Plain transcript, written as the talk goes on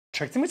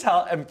Trixie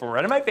Mattel in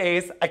front of my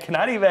face. I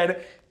cannot even.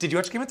 Did you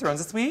watch Game of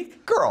Thrones this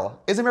week? Girl,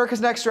 is America's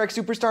Next Drag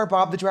Superstar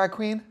Bob the drag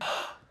queen?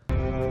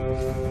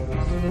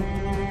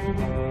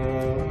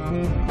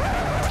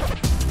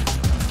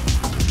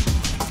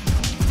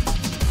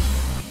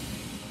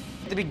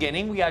 At the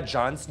beginning, we had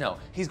Jon Snow.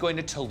 He's going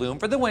to Tulum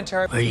for the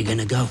winter. Where are you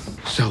gonna go?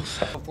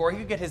 South. Before he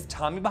could get his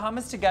Tommy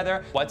Bahamas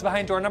together, what's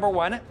behind door number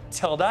 1?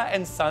 Tilda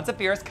and Sansa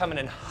Fierce coming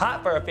in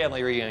hot for a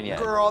family reunion.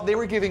 Girl, they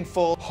were giving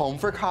full home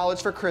for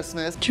college for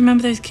Christmas. Do you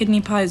remember those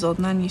kidney pies old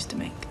Nan used to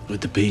make?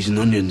 With the peas and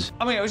onions.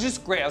 I mean, it was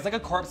just great. I was like a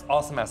corpse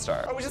all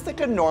semester. It was just like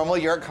a normal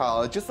year at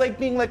college, just like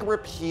being like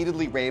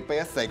repeatedly raped by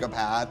a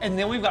psychopath. And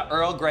then we've got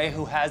Earl Grey,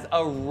 who has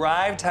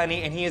arrived,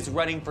 honey, and he is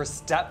running for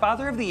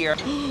Stepfather of the Year.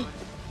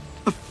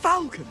 A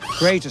falcon!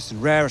 Greatest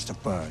and rarest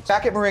of birds.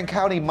 Back at Marin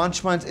County,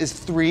 Munch Munch is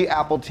 3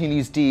 apple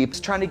teenies deep,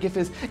 trying to give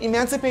his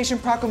Emancipation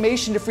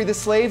Proclamation to free the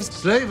slaves.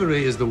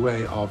 Slavery is the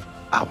way of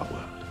our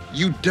world.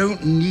 You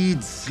don't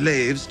need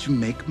slaves to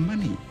make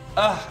money.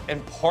 Ugh,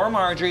 and poor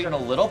Marjorie on a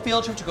little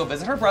field trip to go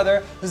visit her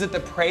brother, who's at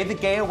the Pray the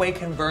Gay Away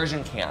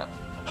conversion camp.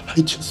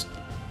 I just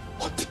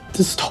want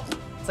to stop.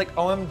 It's like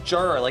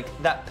OMG,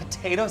 like that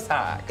potato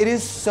sack. It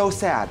is so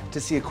sad to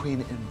see a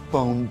queen in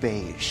bone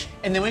beige.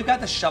 And then we've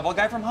got the shovel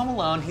guy from Home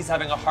Alone. He's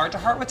having a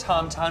heart-to-heart with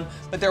Tom Tom,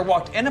 but they're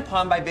walked in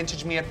upon by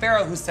vintage Mia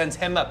Farrow, who sends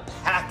him a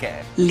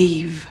packet.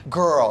 Leave.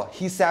 Girl,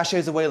 he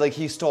sachets away like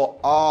he stole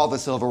all the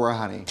silverware,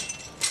 honey.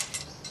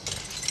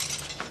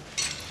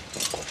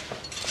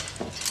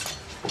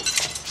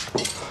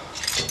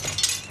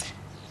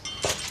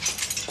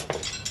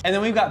 And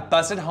then we've got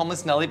busted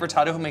homeless Nellie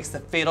Furtado, who makes the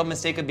fatal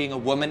mistake of being a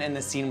woman in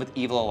the scene with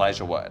evil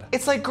Elijah Wood.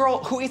 It's like,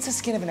 girl, who eats the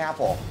skin of an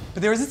apple?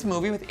 But there was this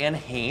movie with Anne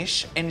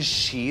Heche, and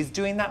she's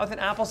doing that with an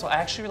apple, so I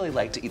actually really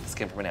like to eat the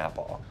skin from an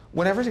apple.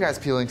 Whenever the guy's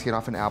peeling skin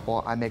off an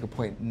apple, I make a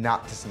point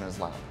not to sit in his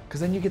lap, because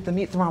then you get the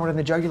meat thrown in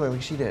the jugular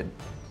like she did.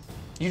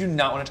 You do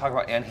not want to talk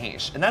about Anne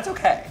Heche, and that's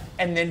okay.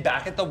 And then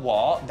back at the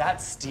wall,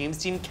 that steam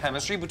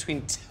chemistry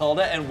between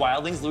Tilda and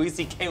Wildlings Louis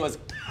C.K. was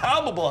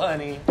palpable,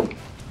 honey.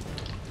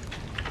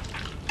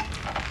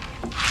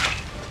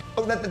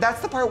 Oh,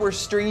 that's the part where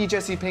Stringy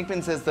Jesse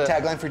Pinkman says the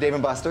tagline for Dave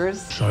 &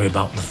 Buster's. Sorry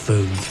about the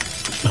food.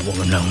 It's not what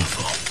we're known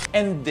for.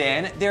 And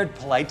then their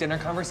polite dinner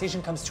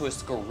conversation comes to a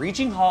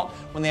screeching halt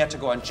when they have to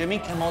go on Jimmy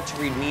Kimmel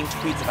to read mean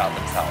tweets about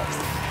themselves.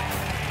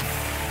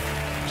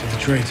 To the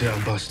traitor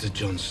and bastard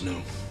Jon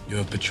Snow, you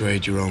have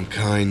betrayed your own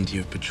kind, you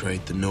have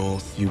betrayed the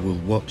North. You will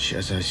watch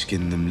as I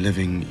skin them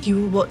living.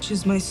 You will watch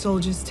as my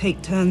soldiers take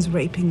turns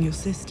raping your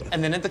sister.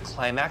 And then at the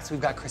climax,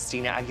 we've got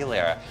Christina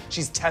Aguilera.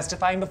 She's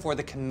testifying before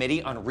the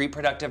Committee on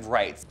Reproductive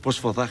Rights.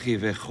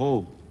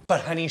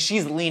 But honey,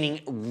 she's leaning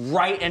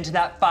right into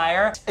that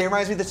fire. It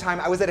reminds me of the time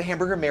I was at a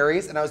Hamburger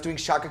Mary's and I was doing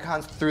Shaka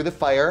Khan's Through the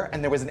Fire,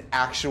 and there was an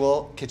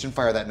actual kitchen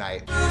fire that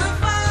night.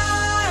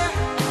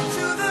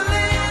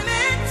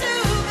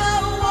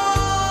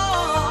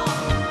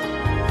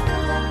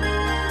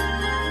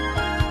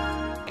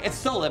 It's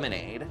still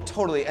lemonade.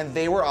 Totally, and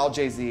they were all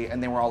Jay-Z,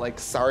 and they were all like,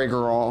 sorry,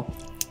 girl.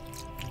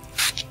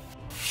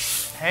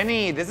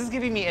 Penny, this is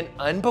giving me an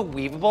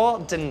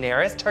unbelievable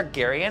Daenerys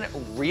Targaryen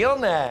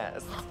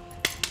realness.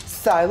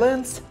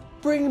 Silence,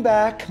 bring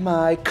back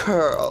my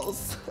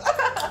curls.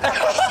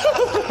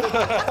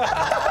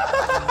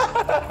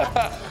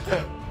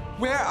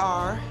 Where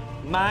are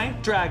my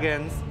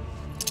dragons?